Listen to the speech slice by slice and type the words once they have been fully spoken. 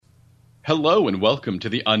Hello and welcome to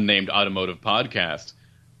the Unnamed Automotive Podcast.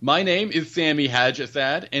 My name is Sami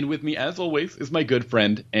Haj-Assad, and with me, as always, is my good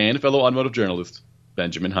friend and fellow automotive journalist,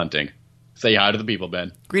 Benjamin Hunting. Say hi to the people,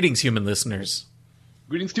 Ben. Greetings, human listeners.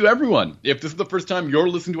 Greetings to everyone. If this is the first time you're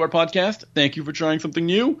listening to our podcast, thank you for trying something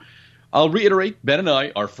new. I'll reiterate, Ben and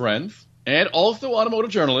I are friends and also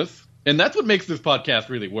automotive journalists, and that's what makes this podcast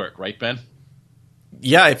really work, right, Ben?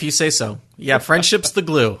 Yeah, if you say so. Yeah, friendship's the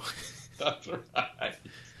glue. That's right.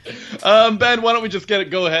 Ben, why don't we just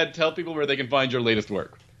go ahead, tell people where they can find your latest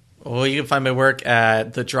work. Well, you can find my work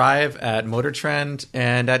at The Drive, at Motor Trend,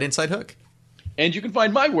 and at Inside Hook. And you can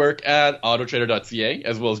find my work at autotrader.ca,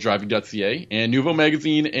 as well as driving.ca, and Nuvo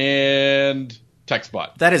Magazine, and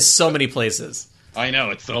TechSpot. That is so many places. I know,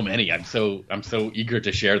 it's so many. I'm so eager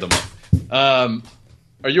to share them all.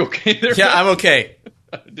 Are you okay there? Yeah, I'm okay.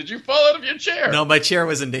 Did you fall out of your chair? No, my chair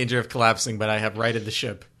was in danger of collapsing, but I have righted the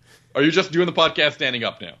ship. Are you just doing the podcast standing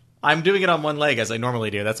up now? I'm doing it on one leg, as I normally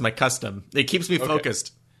do. That's my custom. It keeps me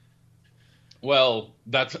focused. Well,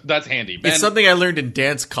 that's handy. Ben, it's something I learned in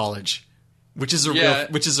dance college, which is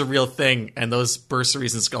a real thing, and those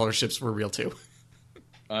bursaries and scholarships were real too.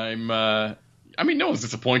 I mean, no one's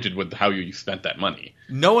disappointed with how you spent that money.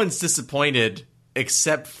 No one's disappointed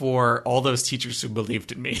except for all those teachers who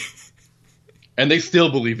believed in me. And they still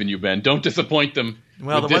believe in you, Ben. Don't disappoint them.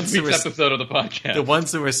 Well, with this week's episode of the podcast. The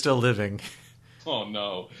ones who are still living. Oh,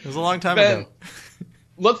 no. It was a long time Ben, ago.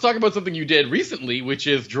 Let's talk about something you did recently, which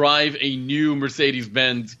is drive a new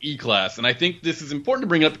Mercedes-Benz E-Class. And I think this is important to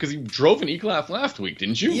bring up because you drove an E-Class last week,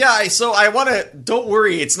 didn't you? Yeah, so I want to... Don't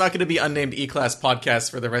worry, it's not going to be Unnamed E-Class podcast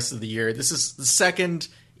for the rest of the year. This is the second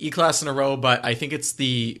E-Class in a row, but I think it's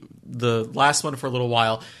the last one for a little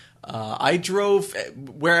while. I drove,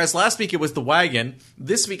 whereas last week it was the wagon,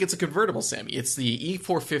 this week it's a convertible, Sammy. It's the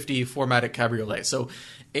E450 4MATIC Cabriolet. So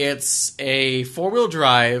it's a four-wheel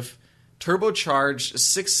drive, turbocharged,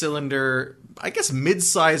 six-cylinder, I guess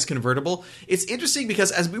mid-size convertible. It's interesting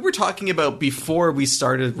because as we were talking about before we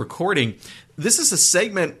started recording, this is a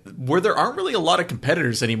segment where there aren't really a lot of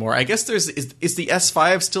competitors anymore. I guess is the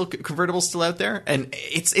S5 still convertible still out there? And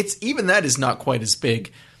it's even that is not quite as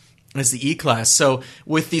big as the E-Class. So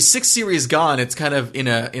with the 6 Series gone, it's kind of in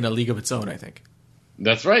a league of its own, I think.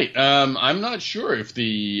 That's right. I'm not sure if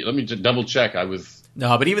let me just double check.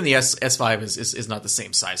 No, but even the S5 is not the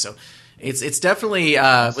same size. So it's definitely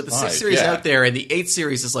with the 6 Series out there, and the 8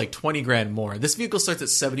 Series is like $20,000 more. This vehicle starts at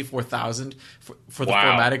 $74,000 for the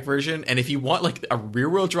 4MATIC version, and if you want like a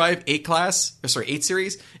rear-wheel drive 8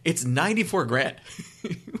 Series, it's $94,000,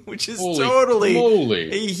 which is totally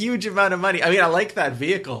a huge amount of money. I mean, I like that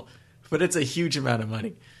vehicle, but it's a huge amount of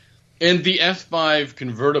money. And the S5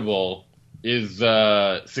 convertible is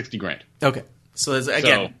 $60,000. Okay. So there's,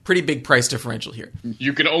 again, pretty big price differential here.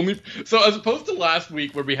 You can only... So as opposed to last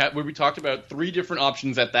week where we talked about 3 different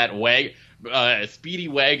options at that speedy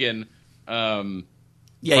wagon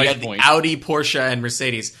you had the Audi, Porsche, and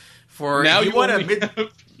Mercedes. For now if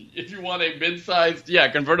you want a mid-sized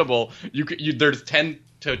convertible, there's $10,000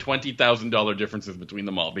 to $20,000 differences between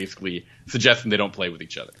them all, basically suggesting they don't play with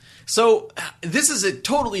each other. So this is a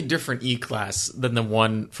totally different E-Class than the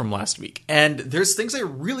one from last week. And there's things I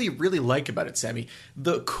really, really like about it, Sammy.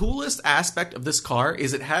 The coolest aspect of this car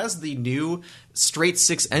is it has the new straight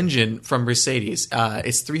 6 engine from Mercedes.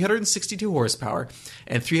 It's 362 horsepower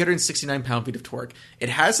and 369 pound-feet of torque. It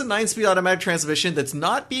has a 9-speed automatic transmission that's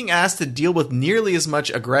not being asked to deal with nearly as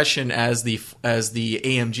much aggression as the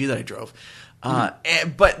AMG that I drove. But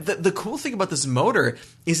the cool thing about this motor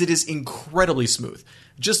is it is incredibly smooth.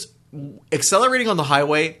 Just accelerating on the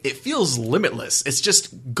highway, it feels limitless. It's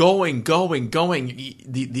just going.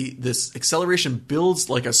 This acceleration builds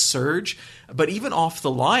like a surge, but even off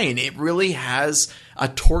the line, it really has a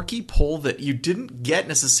torquey pull that you didn't get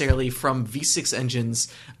necessarily from V6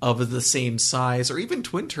 engines of the same size or even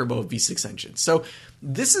twin turbo V6 engines. So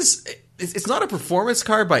it's not a performance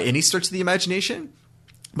car by any stretch of the imagination,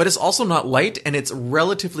 but it's also not light, and it's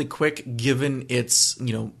relatively quick given its,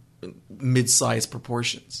 mid-size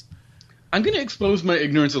proportions. I'm going to expose my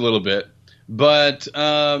ignorance a little bit, but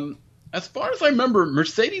as far as I remember,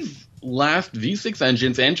 Mercedes' last V6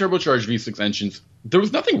 engines and turbocharged V6 engines, there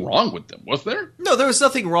was nothing wrong with them, was there? No, there was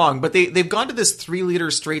nothing wrong, but they've gone to this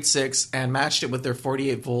 3-liter straight 6 and matched it with their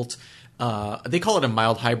 48-volt. They call it a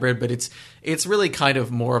mild hybrid, but it's really kind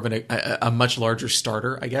of more of a much larger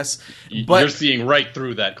starter, I guess. But you're seeing right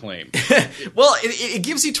through that claim. Well, it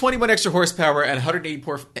gives you 21 extra horsepower and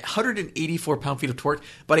 184 pound-feet of torque,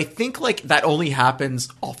 but I think like that only happens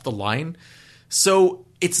off the line. So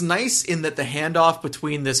It's nice in that the handoff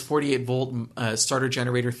between this 48-volt starter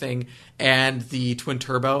generator thing and the twin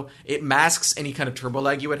turbo, it masks any kind of turbo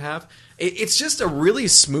lag you would have. It's just a really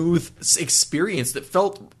smooth experience that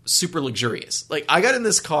felt super luxurious. Like, I got in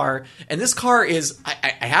this car, and this car is,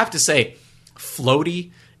 I have to say,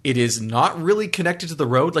 floaty. It is not really connected to the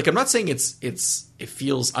road. Like, I'm not saying it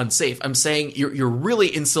feels unsafe. I'm saying you're really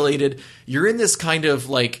insulated. You're in this kind of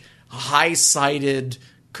like high-sided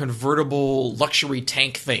convertible luxury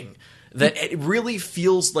tank thing that it really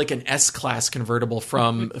feels like an S-Class convertible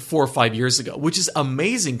from 4 or 5 years ago, which is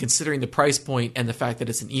amazing considering the price point and the fact that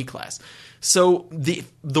it's an E-Class. So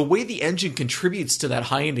the way the engine contributes to that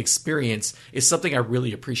high-end experience is something I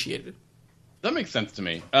really appreciated. That makes sense to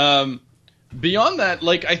me. Beyond that,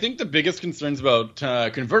 like, I think the biggest concerns about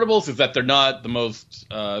convertibles is that they're not the most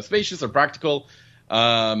spacious or practical.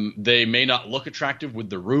 They may not look attractive with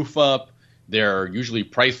the roof up. They're usually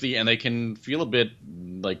pricey, and they can feel a bit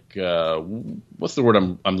like what's the word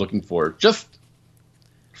I'm looking for? Just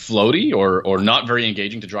floaty or not very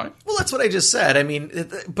engaging to drive. Well, that's what I just said. I mean,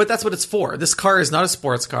 but that's what it's for. This car is not a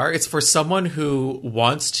sports car. It's for someone who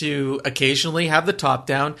wants to occasionally have the top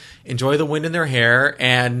down, enjoy the wind in their hair,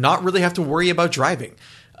 and not really have to worry about driving.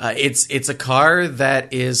 It's a car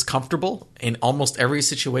that is comfortable in almost every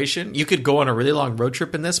situation. You could go on a really long road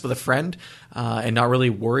trip in this with a friend and not really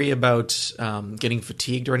worry about getting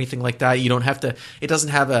fatigued or anything like that. You don't have to. It doesn't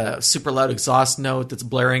have a super loud exhaust note that's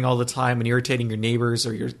blaring all the time and irritating your neighbors,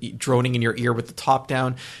 or you're droning in your ear with the top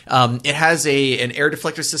down. It has an air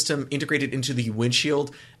deflector system integrated into the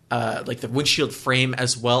windshield, like the windshield frame,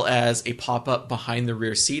 as well as a pop-up behind the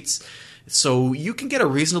rear seats. So you can get a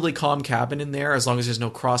reasonably calm cabin in there as long as there's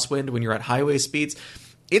no crosswind when you're at highway speeds.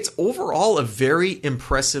 It's overall a very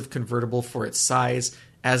impressive convertible for its size.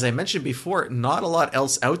 As I mentioned before, not a lot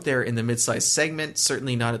else out there in the midsize segment,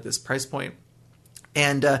 certainly not at this price point.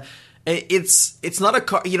 And it's not a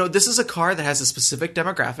car, this is a car that has a specific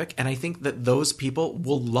demographic, and I think that those people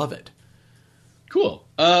will love it. Cool.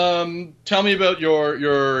 Tell me about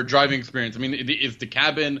your driving experience. I mean, is the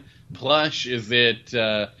cabin plush? Is it...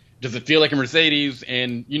 does it feel like a Mercedes?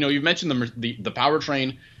 And you've mentioned the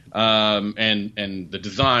powertrain and the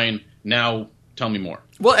design. Now, tell me more.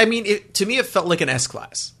 Well, I mean, to me, it felt like an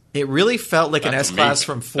S-Class. It really felt like an S-Class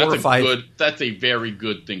from 4 or 5. That's a very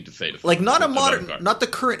good thing to say. Like, not a modern, not the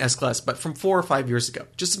current S-Class, but from 4 or 5 years ago.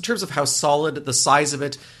 Just in terms of how solid, the size of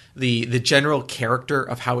it, the general character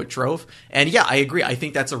of how it drove. And yeah, I agree. I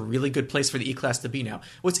think that's a really good place for the E-Class to be now.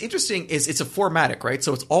 What's interesting is it's a 4MATIC, right?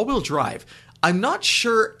 So it's all-wheel drive. I'm not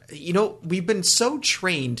sure, we've been so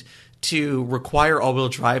trained to require all-wheel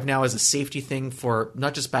drive now as a safety thing for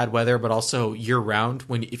not just bad weather, but also year-round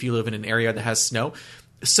if you live in an area that has snow.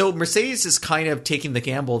 So Mercedes is kind of taking the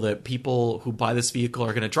gamble that people who buy this vehicle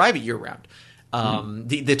are going to drive it year-round.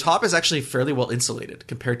 The top is actually fairly well insulated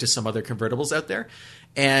compared to some other convertibles out there.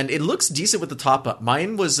 And it looks decent with the top up.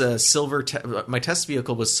 Mine was a silver, my test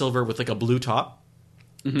vehicle was silver with like a blue top.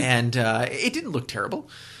 Mm-hmm. And it didn't look terrible.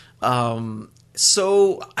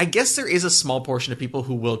 So I guess there is a small portion of people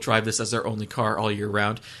who will drive this as their only car all year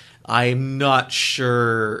round. I'm not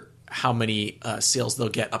sure how many sales they'll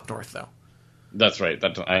get up north, though. That's right.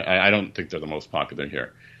 I don't think they're the most popular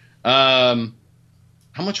here. How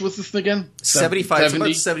much was this again? 75.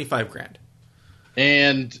 About 75 grand.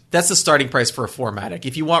 And that's the starting price for a 4MATIC.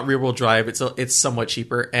 If you want rear-wheel drive, it's somewhat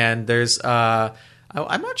cheaper. And there's I'm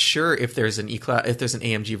not sure if there's an E-Class, if there's an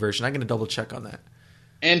AMG version. I'm going to double check on that.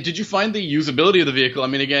 And did you find the usability of the vehicle? I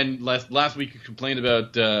mean, again, last week you complained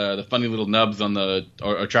about the funny little nubs on the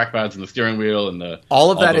or track pads and the steering wheel and the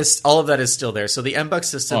all of that is still there. So the MBUX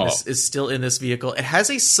system is still in this vehicle. It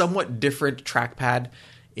has a somewhat different trackpad.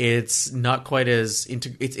 It's not quite as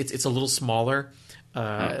it's a little smaller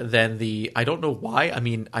than the. I don't know why. I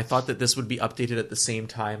mean, I thought that this would be updated at the same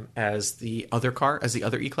time as the other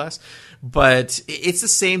E-Class, but it's the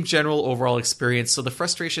same general overall experience. So the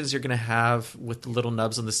frustrations you're going to have with the little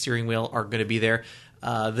nubs on the steering wheel are going to be there.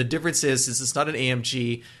 The difference is it's not an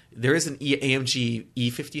AMG. There is an AMG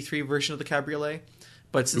E53 version of the Cabriolet,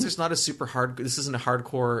 but since there's not this isn't a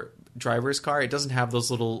hardcore driver's car. It doesn't have those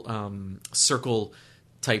little circle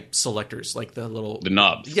type selectors, like the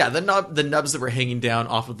knobs. Yeah, the nubs that were hanging down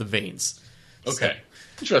off of the vanes. Okay,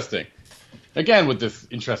 interesting. Again, with this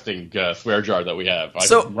interesting swear jar that we have,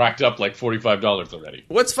 I've racked up like $45 already.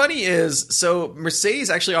 What's funny is, so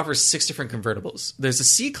Mercedes actually offers 6 different convertibles. There's a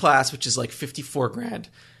C-Class, which is like 54 grand.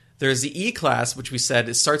 There's the E-Class, which we said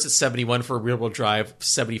it starts at 71 for a rear-wheel drive,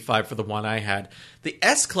 75 for the one I had. The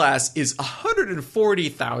S-Class is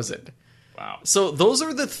 140,000. Wow. So those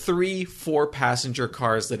are the 3-4 passenger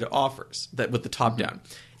cars that it offers, that with the top down.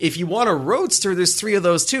 If you want a roadster, there's 3 of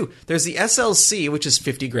those too. There's the SLC, which is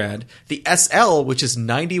 50 grand, the SL, which is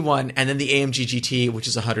 91, and then the AMG GT, which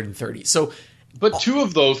is 130. So, but 2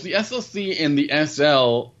 of those, the SLC and the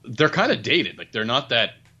SL, they're kind of dated. Like they're not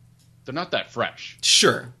that fresh.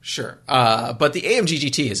 Sure. But the AMG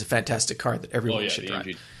GT is a fantastic car that everyone should drive.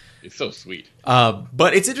 AMG, it's so sweet.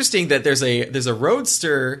 But it's interesting that there's a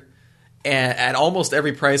roadster at almost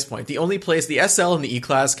every price point. The only place the SL and the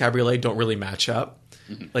E-Class Cabriolet don't really match up,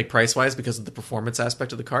 like price-wise, because of the performance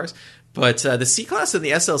aspect of the cars. But the C-Class and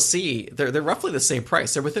the SLC, they're roughly the same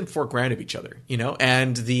price. They're within $4,000 of each other, you know.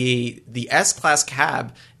 And the S-Class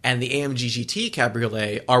Cab and the AMG GT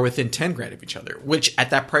Cabriolet are within $10,000 of each other, which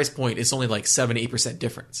at that price point is only like 7-8%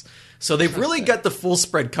 difference. So they've really got the full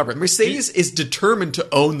spread covered. Mercedes is determined to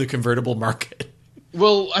own the convertible market.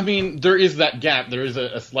 Well, I mean, there is that gap. There is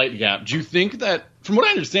a slight gap. Do you think that, from what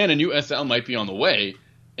I understand, a new SL might be on the way,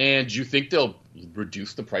 and do you think they'll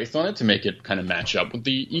reduce the price on it to make it kind of match up with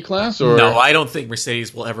the E-Class? Or no, I don't think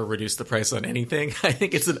Mercedes will ever reduce the price on anything. I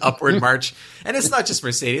think it's an upward march. And it's not just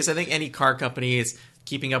Mercedes. I think any car company is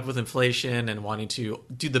keeping up with inflation and wanting to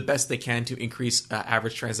do the best they can to increase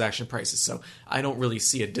average transaction prices. So I don't really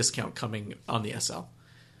see a discount coming on the SL.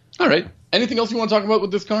 All right. Anything else you want to talk about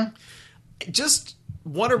with this car? Just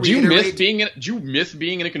want to Do you reiterate. miss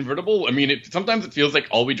being in a convertible? I mean, sometimes it feels like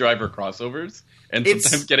all we drive are crossovers, and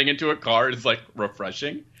sometimes getting into a car is like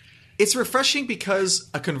refreshing. It's refreshing because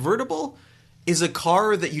a convertible is a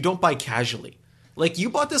car that you don't buy casually. Like, you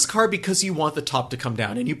bought this car because you want the top to come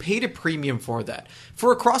down, and you paid a premium for that.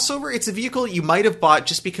 For a crossover, it's a vehicle you might have bought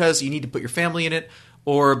just because you need to put your family in it,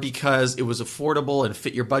 or because it was affordable and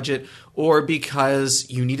fit your budget, or because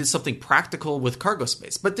you needed something practical with cargo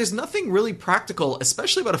space. But there's nothing really practical,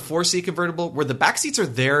 especially about a 4-seat convertible, where the back seats are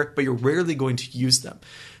there, but you're rarely going to use them.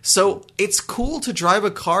 So it's cool to drive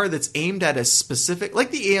a car that's aimed at a specific,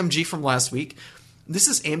 like the AMG from last week. This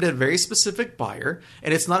is aimed at a very specific buyer,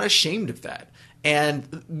 and it's not ashamed of that.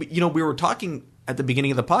 And, you know, we were talking at the beginning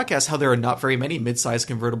of the podcast how there are not very many mid-sized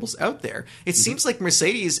convertibles out there. It seems like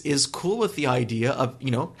Mercedes is cool with the idea of, you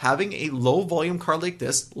know, having a low-volume car like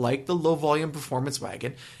this, like the low-volume performance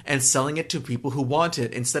wagon, and selling it to people who want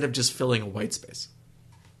it instead of just filling a white space.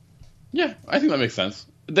 Yeah, I think that makes sense.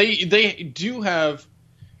 They do have...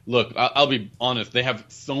 Look, I'll be honest. They have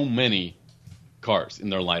so many cars in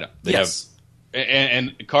their lineup. They have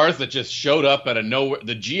and cars that just showed up out of nowhere.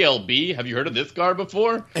 The GLB, have you heard of this car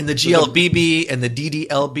before? And the GLBB and the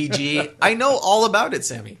DDLBG. I know all about it,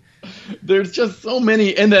 Sammy. There's just so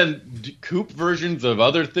many. And then coupe versions of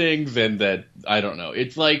other things, and that, I don't know.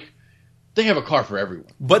 It's like they have a car for everyone.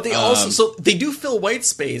 But they also, so they do fill white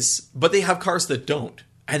space, but they have cars that don't.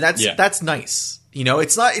 And that's nice. You know,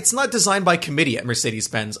 it's not designed by committee at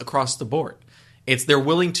Mercedes-Benz across the board. They're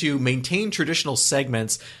willing to maintain traditional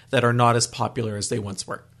segments that are not as popular as they once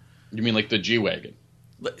were. You mean like the G-Wagon?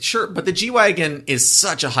 Sure, but the G-Wagon is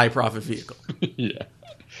such a high-profit vehicle. Yeah.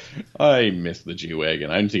 I miss the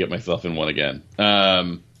G-Wagon. I need to get myself in one again.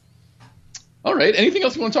 All right. Anything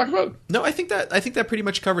else you want to talk about? No, I think that pretty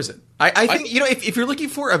much covers it. I think, you know, if you're looking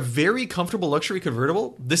for a very comfortable luxury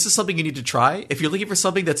convertible, this is something you need to try. If you're looking for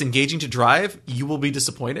something that's engaging to drive, you will be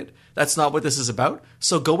disappointed. That's not what this is about.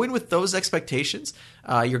 So go in with those expectations.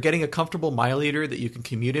 You're getting a comfortable mile-liter that you can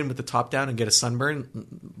commute in with the top down and get a sunburn,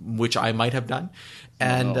 which I might have done.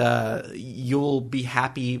 And you'll be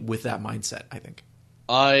happy with that mindset, I think.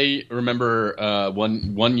 I remember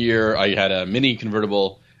one year I had a mini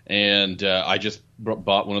convertible, and I just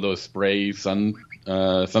bought one of those spray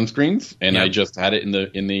sunscreens, and I just had it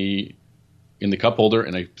in the cup holder,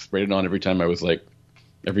 and I sprayed it on every time I was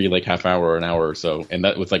every half hour or an hour or so, and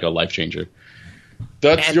that was like a life changer.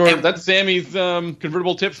 That's Sammy's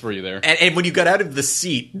convertible tips for you there. And when you got out of the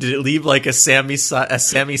seat, did it leave like a Sammy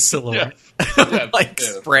silhouette?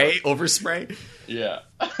 Yes. Spray, overspray? Yeah.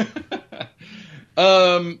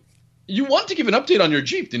 You want to give an update on your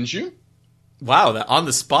Jeep, didn't you? Wow, on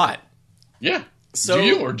the spot. Yeah. So, do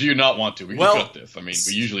you or do you not want to? We can cut this. I mean,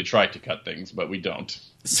 we usually try to cut things, but we don't.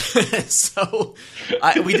 So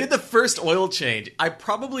we did the first oil change. I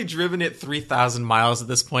probably driven it 3,000 miles at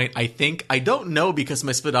this point. I think. I don't know because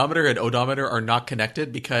my speedometer and odometer are not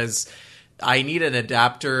connected because I need an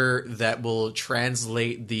adapter that will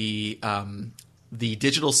translate the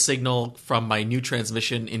digital signal from my new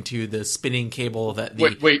transmission into the spinning cable that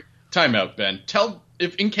the... Wait. Time out, Ben.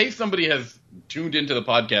 In case somebody has tuned into the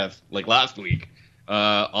podcast like last week,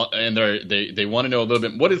 and they want to know a little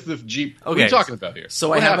bit. What is this Jeep? Okay. What are you talking about here? So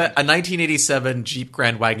what I have a happened? 1987 Jeep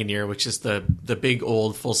Grand Wagoneer, which is the big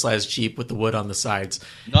old full-size Jeep with the wood on the sides.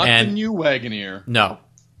 Not and the new Wagoneer. No,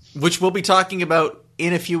 which we'll be talking about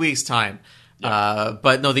in a few weeks' time.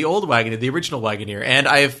 But no, the old Wagoneer, the original Wagoneer. And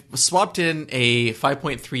I've swapped in a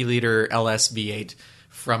 5.3 liter LS V8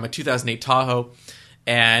 from a 2008 Tahoe.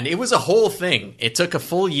 And it was a whole thing. It took a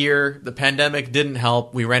full year. The pandemic didn't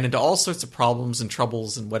help. We ran into all sorts of problems and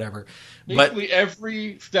troubles and whatever. Basically,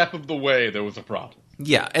 every step of the way, there was a problem.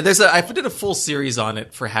 Yeah, and I did a full series on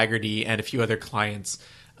it for Haggerty and a few other clients.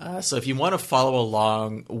 So if you want to follow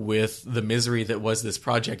along with the misery that was this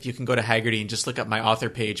project, you can go to Haggerty and just look up my author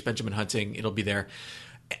page, Benjamin Hunting. It'll be there.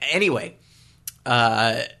 Anyway,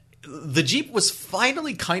 the Jeep was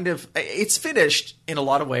finally it's finished in a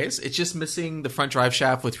lot of ways. It's just missing the front drive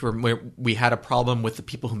shaft, where we had a problem with the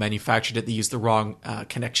people who manufactured it. They used the wrong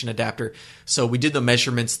connection adapter. So we did the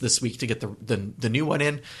measurements this week to get the new one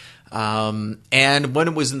in. And when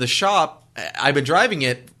it was in the shop, I've been driving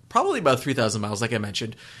it probably about 3,000 miles, like I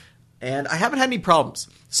mentioned, and I haven't had any problems.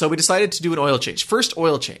 So we decided to do an oil change. First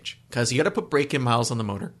oil change, because you got to put break-in miles on the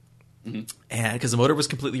motor, and because the motor was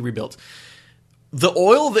completely rebuilt. The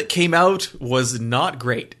oil that came out was not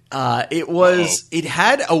great. It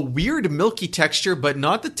had a weird milky texture, but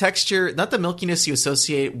not the milkiness you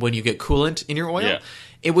associate when you get coolant in your oil. Yeah.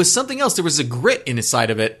 It was something else. There was a grit inside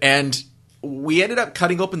of it, and we ended up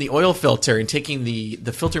cutting open the oil filter and taking the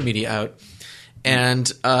filter media out,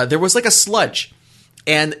 and there was like a sludge.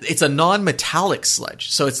 And it's a non-metallic sludge,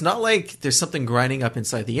 so it's not like there's something grinding up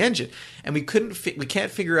inside the engine. And we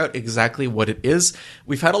can't figure out exactly what it is.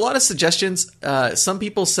 We've had a lot of suggestions. Some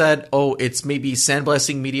people said, "Oh, it's maybe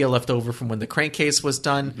sandblasting media left over from when the crankcase was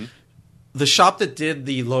done." Mm-hmm. The shop that did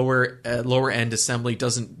the lower end assembly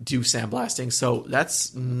doesn't do sandblasting, so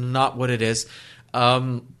that's not what it is.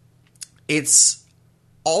 It's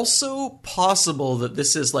also possible that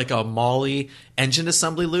this is like a Moly engine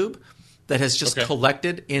assembly lube that has just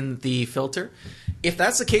collected in the filter. If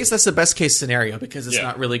that's the case, that's the best case scenario, because it's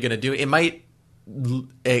not really going to do it. It might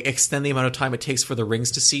extend the amount of time it takes for the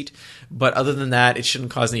rings to seat, but other than that, it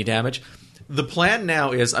shouldn't cause any damage. The plan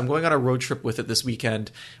now is I'm going on a road trip with it this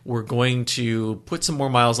weekend. We're going to put some more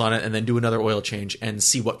miles on it and then do another oil change and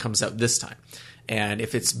see what comes out this time. And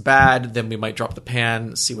if it's bad, then we might drop the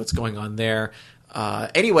pan, see what's going on there.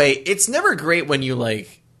 Anyway, it's never great when you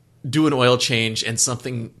do an oil change and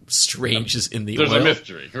something strange is in the oil. There's a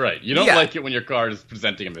mystery, right? You don't like it when your car is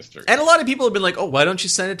presenting a mystery. And a lot of people have been like, "Oh, why don't you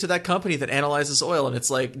send it to that company that analyzes oil?" And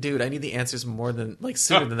it's like, dude, I need the answers sooner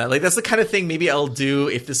than that. That's the kind of thing maybe I'll do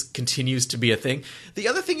if this continues to be a thing. The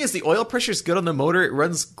other thing is the oil pressure is good on the motor. It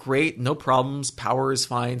runs great, no problems. Power is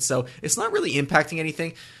fine, so it's not really impacting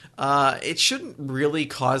anything. It shouldn't really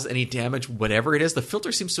cause any damage, whatever it is. The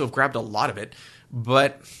filter seems to have grabbed a lot of it,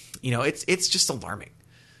 but it's just alarming.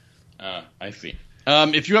 I see.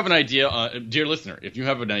 If you have an idea, dear listener, if you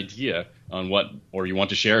have an idea on what, or you want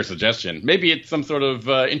to share a suggestion, maybe it's some sort of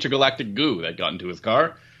intergalactic goo that got into his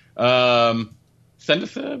car, send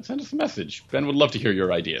us a message. Ben would love to hear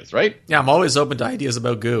your ideas, right? Yeah, I'm always open to ideas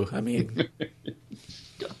about goo. I mean,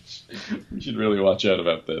 gosh, we should really watch out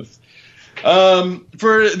about this.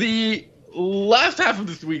 For the last half of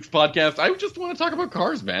this week's podcast, I just want to talk about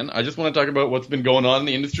cars, man. I just want to talk about what's been going on in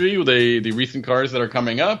the industry, the recent cars that are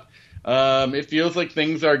coming up. It feels like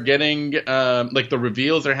things are getting, the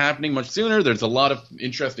reveals are happening much sooner. There's a lot of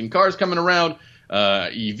interesting cars coming around,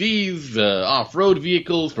 EVs, off-road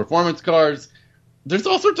vehicles, performance cars. There's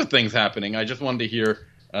all sorts of things happening. I just wanted to hear,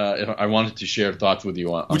 I wanted to share thoughts with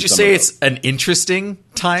you on Would you say it's an interesting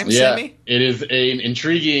time, Sammy? It is an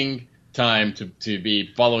intriguing time to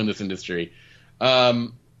be following this industry.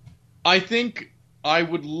 I think I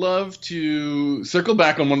would love to circle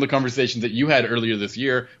back on one of the conversations that you had earlier this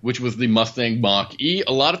year, which was the Mustang Mach-E.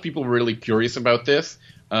 A lot of people were really curious about this.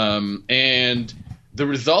 And the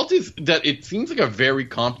result is that it seems like a very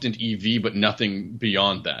competent EV, but nothing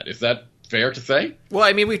beyond that. Is that fair to say? Well,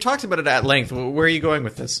 I mean, we've talked about it at length. Where are you going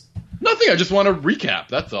with this? Nothing. I just want to recap.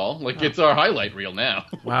 That's all. It's our highlight reel now.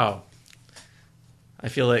 Wow. I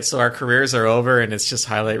feel like our careers are over and it's just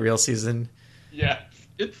highlight reel season. Yeah.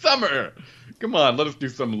 It's summer. Come on, let us do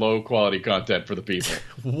some low-quality content for the people.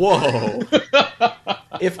 Whoa.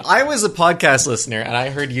 If I was a podcast listener and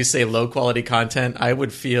I heard you say low-quality content, I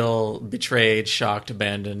would feel betrayed, shocked,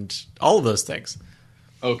 abandoned, all of those things.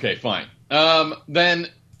 Okay, fine. Then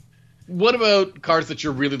what about cars that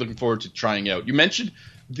you're really looking forward to trying out? You mentioned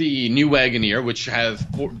the new Wagoneer, which has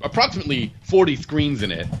approximately 40 screens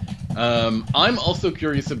in it. I'm also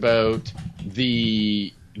curious about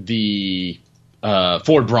the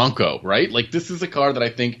Ford Bronco, right? Like, this is a car that I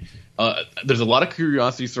think there's a lot of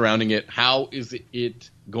curiosity surrounding it. How is it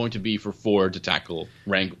going to be for Ford to tackle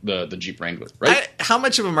the Jeep Wrangler, right? How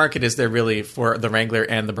much of a market is there really for the Wrangler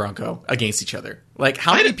and the Bronco against each other? Like,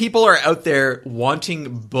 how many people are out there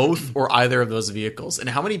wanting both or either of those vehicles? And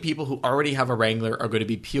how many people who already have a Wrangler are going to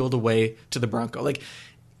be peeled away to the Bronco? Like,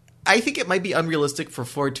 I think it might be unrealistic for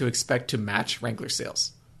Ford to expect to match Wrangler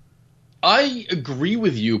sales. I agree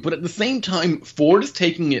with you, but at the same time, Ford is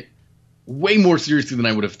taking it way more seriously than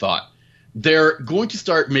I would have thought. They're going to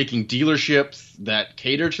start making dealerships that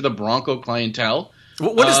cater to the Bronco clientele.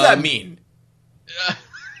 What does that mean?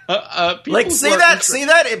 Say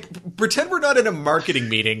that. Pretend we're not in a marketing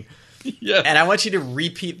meeting. Yeah. And I want you to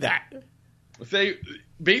repeat that.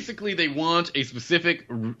 Basically, they want a specific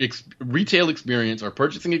retail experience or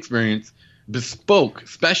purchasing experience, bespoke,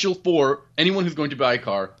 special for anyone who's going to buy a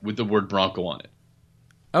car with the word Bronco on it.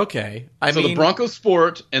 Okay. The Bronco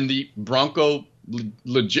Sport and the Bronco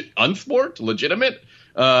legitimate,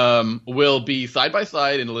 will be side by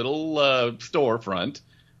side in a little storefront,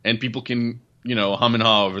 and people can, hum and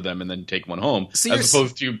haw over them and then take one home, as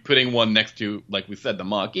opposed to putting one next to, like we said, the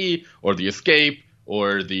Mach-E or the Escape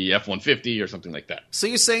or the F-150 or something like that. So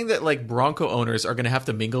you're saying that, like, Bronco owners are going to have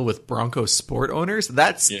to mingle with Bronco Sport owners?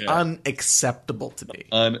 That's unacceptable to me.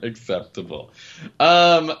 Unacceptable.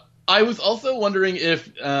 I was also wondering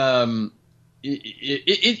if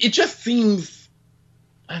it just seems,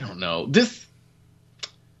 I don't know, this,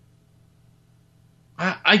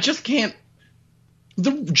 I just can't,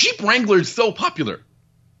 the Jeep Wrangler is so popular.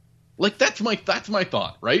 Like, that's my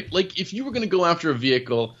thought, right? Like, if you were going to go after a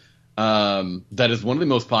vehicle that is one of the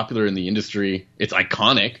most popular in the industry, it's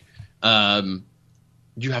iconic,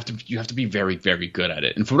 you have to be very, very good at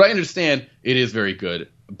it. And from what I understand, it is very good,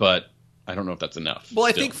 but I don't know if that's enough. Well,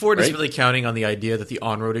 I think Ford is really counting on the idea that the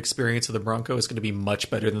on-road experience of the Bronco is going to be much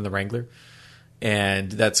better than the Wrangler,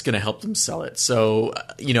 and that's going to help them sell it. So,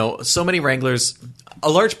 so many Wranglers, a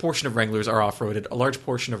large portion of Wranglers are off-roaded. A large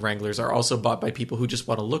portion of Wranglers are also bought by people who just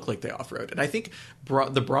want to look like they off-road. And I think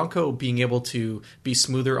the Bronco being able to be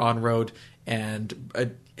smoother on-road and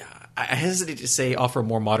I hesitate to say offer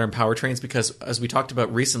more modern powertrains because, as we talked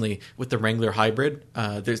about recently with the Wrangler Hybrid,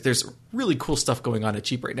 there's really cool stuff going on at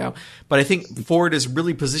Jeep right now. But I think Ford is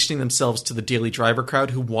really positioning themselves to the daily driver crowd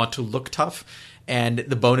who want to look tough. And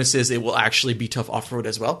the bonus is it will actually be tough off-road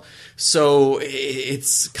as well. So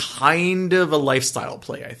it's kind of a lifestyle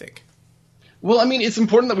play, I think. Well, I mean, it's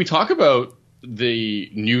important that we talk about the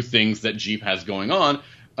new things that Jeep has going on.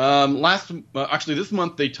 This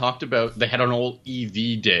month they had an all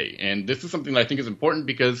EV day, and this is something that I think is important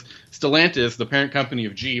because Stellantis, the parent company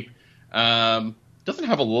of Jeep, doesn't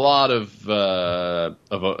have doesn't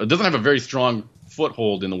have a very strong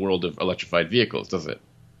foothold in the world of electrified vehicles, does it?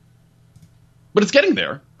 But it's getting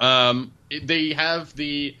there. They have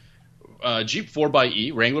the Jeep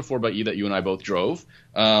 4xe, Wrangler 4xe that you and I both drove.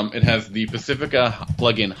 It has the Pacifica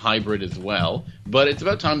plug-in hybrid as well, but it's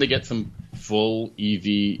about time they get some full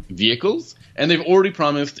EV vehicles, and they've already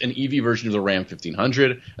promised an EV version of the Ram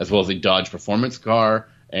 1500, as well as a Dodge performance car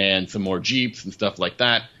and some more Jeeps and stuff like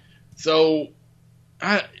that. So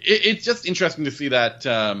it's just interesting to see that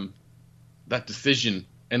decision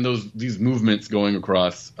and these movements going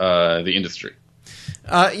across the industry.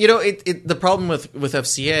 The problem with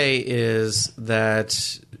FCA is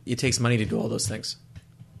that it takes money to do all those things.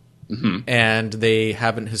 Mm-hmm. And they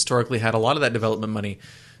haven't historically had a lot of that development money.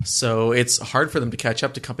 So it's hard for them to catch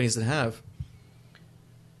up to companies that have.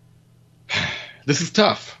 This is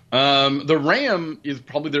tough. The Ram is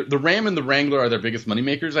probably the Ram and the Wrangler are their biggest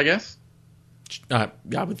moneymakers, I guess. I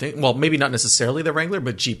would think. Well, maybe not necessarily the Wrangler,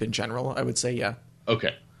 but Jeep in general, I would say, yeah.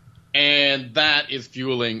 Okay. And that is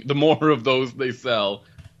fueling, the more of those they sell,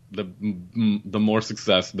 the more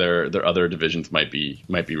success their other divisions might be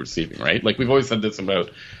receiving, right? Like, we've always said this about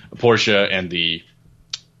Porsche and the,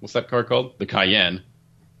 what's that car called? The Cayenne.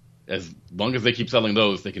 As long as they keep selling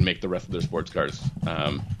those, they can make the rest of their sports cars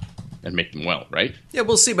and make them well, right? Yeah,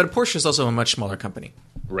 we'll see. But Porsche is also a much smaller company.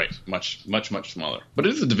 Right. Much, much, much smaller. But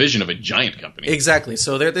it is a division of a giant company. Exactly.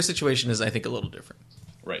 So their situation is, I think, a little different.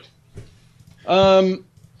 Right.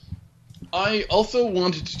 I also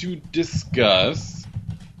wanted to discuss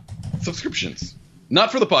subscriptions.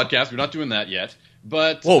 Not for the podcast. We're not doing that yet.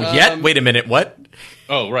 But yet? Wait a minute. What?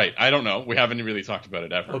 Oh, right. I don't know. We haven't really talked about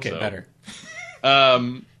it ever. Okay, better.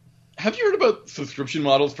 Have you heard about subscription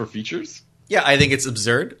models for features? Yeah, I think it's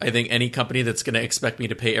absurd. I think any company that's going to expect me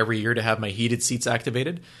to pay every year to have my heated seats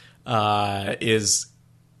activated is...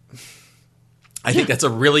 I think that's a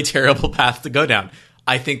really terrible path to go down.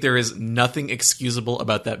 I think there is nothing excusable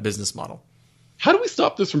about that business model. How do we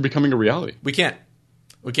stop this from becoming a reality? We can't.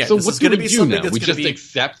 We can't. So this what is do going to we be do something now? that's We going just to be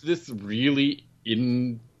accept this really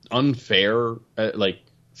unfair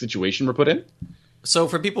situation we're put in? So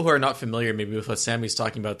for people who are not familiar maybe with what Sammy's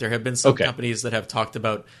talking about, there have been some companies that have talked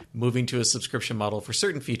about moving to a subscription model for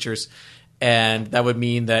certain features. And that would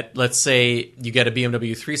mean that, let's say you get a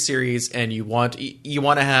BMW 3 Series and you want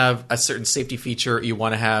to have a certain safety feature, you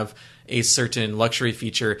want to have a certain luxury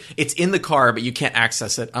feature. It's in the car, but you can't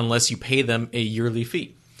access it unless you pay them a yearly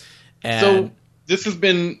fee. And so this has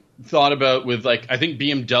been thought about with, like, I think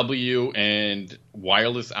BMW and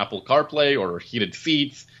wireless Apple CarPlay or heated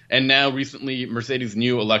seats. And now recently Mercedes'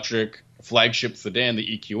 new electric flagship sedan,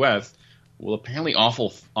 the EQS, will apparently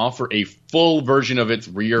offer a full version of its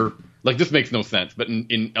rear. Like, this makes no sense, but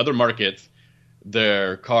in other markets,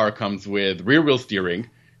 their car comes with rear-wheel steering.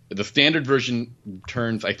 The standard version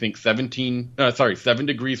turns, I think, 7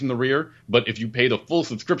 degrees from the rear. But if you pay the full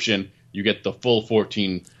subscription, you get the full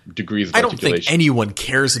 14 degrees of articulation. I don't think anyone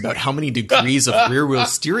cares about how many degrees of rear-wheel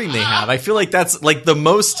steering they have. I feel like that's like the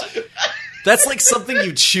most... That's like something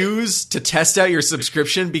you choose to test out your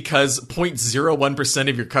subscription because 0.01%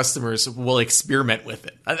 of your customers will experiment with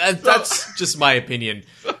it. That's just my opinion.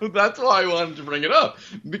 So that's why I wanted to bring it up.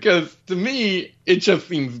 Because to me, it just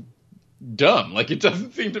seems dumb. Like, it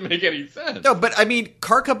doesn't seem to make any sense. No, but I mean,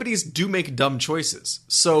 car companies do make dumb choices.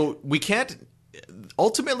 So we can't...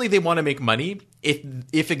 Ultimately, they want to make money.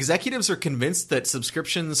 If executives are convinced that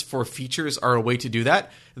subscriptions for features are a way to do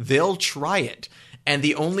that, they'll try it. And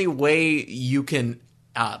the only way you can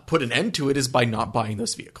put an end to it is by not buying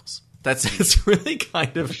those vehicles. It's really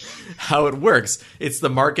kind of how it works. It's the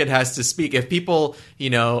market has to speak. If people,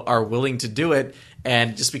 are willing to do it,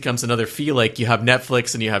 and it just becomes another fee, like you have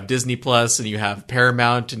Netflix and you have Disney Plus and you have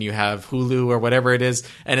Paramount and you have Hulu or whatever it is,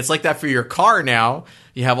 and it's like that for your car now.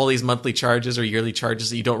 You have all these monthly charges or yearly charges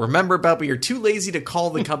that you don't remember about, but you're too lazy to call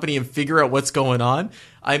the company and figure out what's going on.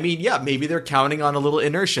 I mean, yeah, maybe they're counting on a little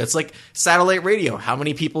inertia. It's like satellite radio. How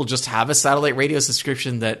many people just have a satellite radio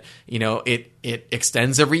subscription that, it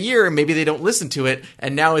extends every year and maybe they don't listen to it.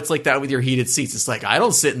 And now it's like that with your heated seats. It's like, I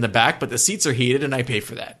don't sit in the back, but the seats are heated and I pay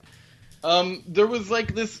for that. There was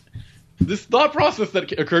like this thought process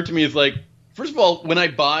that occurred to me is like, first of all,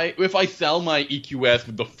 if I sell my EQS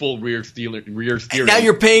with the full rear steering, and now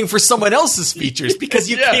you're paying for someone else's features because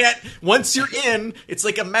you can't. Once you're in, it's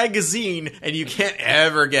like a magazine, and you can't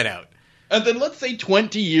ever get out. And then let's say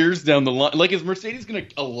 20 years down the line, like, is Mercedes going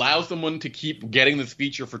to allow someone to keep getting this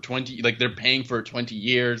feature for 20? Like, they're paying for 20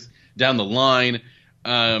 years down the line.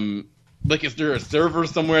 Like, is there a server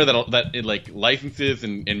somewhere that it like licenses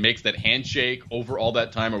and makes that handshake over all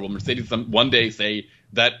that time, or will Mercedes one day say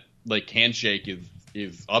that, like, handshake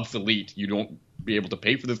is obsolete, you don't be able to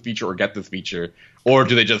pay for this feature or get this feature? Or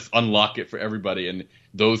do they just unlock it for everybody, and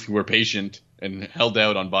those who were patient and held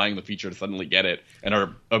out on buying the feature to suddenly get it and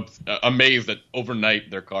are amazed that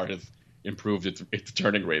overnight their car has improved its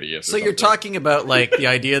turning radius? So you're talking about, like, the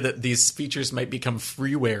idea that these features might become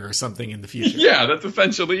freeware or something in the future. Yeah, that's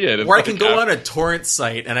essentially it. Or I can go on a torrent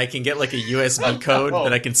site and I can get like a USB code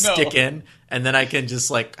that I can stick in, and then I can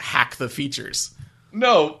just like hack the features.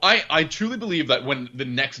 No, I truly believe that when the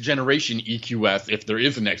next generation EQS, if there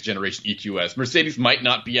is a next generation EQS, Mercedes might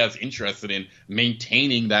not be as interested in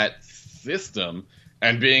maintaining that system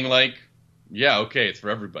and being like, yeah, okay, it's for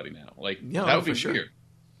everybody now. Like, that would be weird.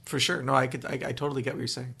 For sure. No, I totally get what you're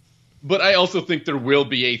saying. But I also think there will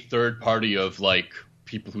be a third party of, like,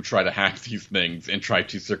 people who try to hack these things and try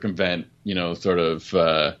to circumvent, sort of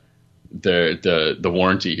the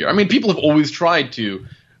warranty here. I mean, people have always tried to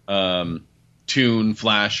tune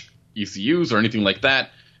flash ECUs or anything like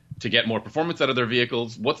that to get more performance out of their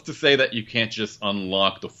vehicles. What's to say that you can't just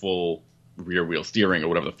unlock the full rear wheel steering or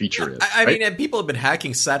whatever the feature is? I mean, and people have been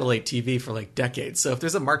hacking satellite TV for like decades. So if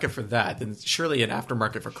there's a market for that, then surely an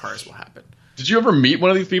aftermarket for cars will happen. Did you ever meet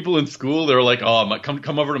one of these people in school? They were like, "Oh,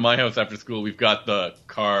 come over to my house after school. We've got the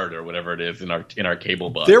card or whatever it is in our cable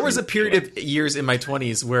box." There was a period of years in my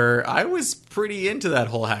 20s where I was pretty into that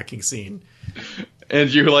whole hacking scene. And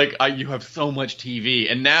you're like, you have so much TV,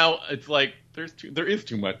 and now it's like there is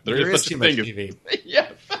too much. There is too much TV.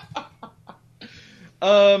 Yes.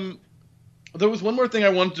 There was one more thing I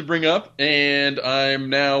wanted to bring up, and I'm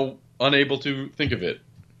now unable to think of it.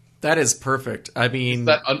 That is perfect. I mean,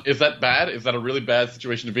 is that bad? Is that a really bad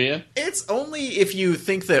situation to be in? It's only if you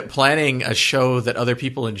think that planning a show that other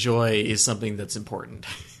people enjoy is something that's important.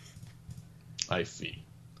 I see.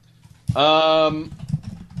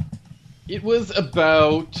 It was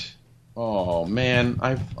about... Oh, man.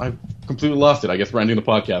 I've completely lost it. I guess we're ending the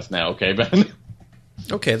podcast now. Okay, Ben?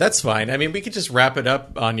 Okay, that's fine. I mean, we could just wrap it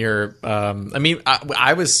up on your.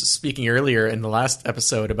 I was speaking earlier in the last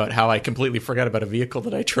episode about how I completely forgot about a vehicle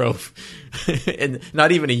that I drove, and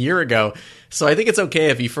not even a year ago. So I think it's okay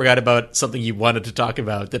if you forgot about something you wanted to talk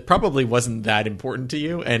about that probably wasn't that important to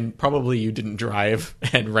you, and probably you didn't drive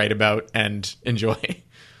and write about and enjoy.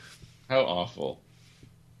 How awful.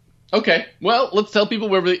 Okay, well, let's tell people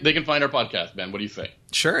where they can find our podcast, Ben. What do you say?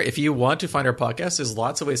 Sure. If you want to find our podcast, there's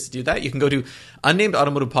lots of ways to do that. You can go to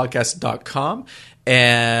unnamedautomotivepodcast.com,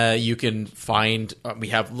 and you can find we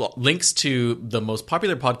have links to the most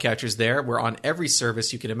popular podcatchers there. We're on every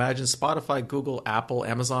service you can imagine: Spotify, Google, Apple,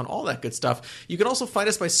 Amazon, all that good stuff. You can also find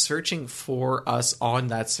us by searching for us on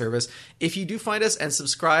that service. If you do find us and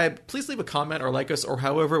subscribe, please leave a comment or like us, or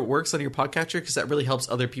however it works on your podcatcher, because that really helps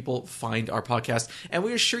other people find our podcast. And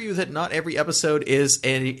we assure you that not every episode is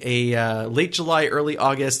a late July, early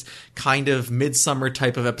August kind of midsummer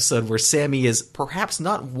type of episode where Sammy is perhaps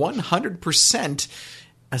not 100%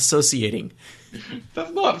 associating.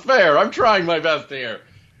 That's not fair. I'm trying my best here.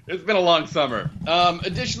 It's been a long summer.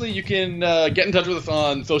 Additionally, you can get in touch with us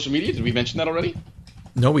on social media. Did we mention that already?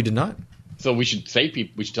 No, we did not. So we should tell.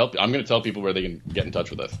 I'm going to tell people where they can get in touch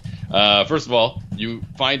with us. First of all, you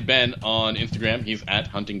find Ben on Instagram. He's at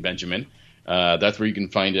Hunting Benjamin. That's where you can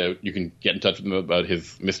find out. You can get in touch with him about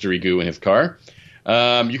his mystery goo in his car.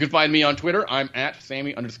 You can find me on Twitter. I'm at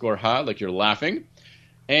Sammy_Ha, like you're laughing.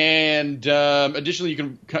 And additionally,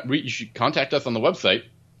 you should contact us on the website,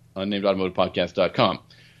 unnamedautomotivepodcast.com.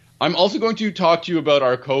 I'm also going to talk to you about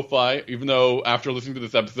our Ko-Fi, even though after listening to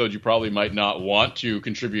this episode, you probably might not want to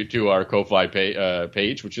contribute to our Ko-Fi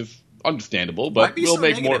page, which is understandable, but we'll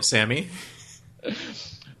make negative, more. Sammy.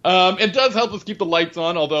 It does help us keep the lights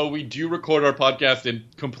on, although we do record our podcast in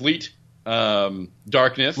complete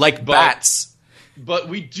darkness. Like bats. But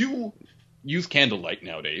we do use candlelight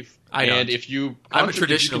nowadays. I'm a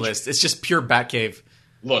traditionalist. It's just pure Batcave.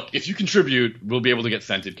 Look, if you contribute, we'll be able to get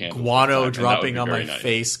scented candles. Guano dropping on my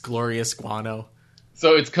face. Glorious guano.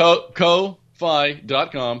 So it's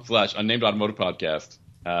ko-fi.com/unnamedautomotivepodcast.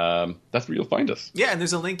 That's where you'll find us. Yeah, and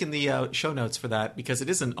there's a link in the show notes for that because it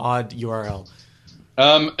is an odd URL.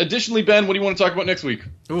 Additionally, Ben, what do you want to talk about next week?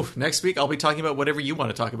 Ooh, next week I'll be talking about whatever you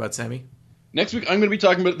want to talk about, Sammy. Next week I'm going to be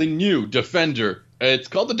talking about the new Defender. It's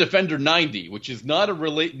called the Defender 90, which is not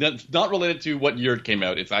related to what year it came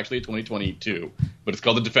out. It's actually 2022, but it's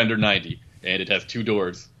called the Defender 90, and it has 2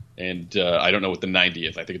 doors. And I don't know what the 90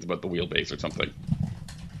 is. I think it's about the wheelbase or something.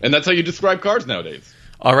 And that's how you describe cars nowadays.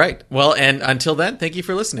 All right. Well, and until then, thank you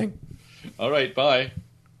for listening. All right. Bye.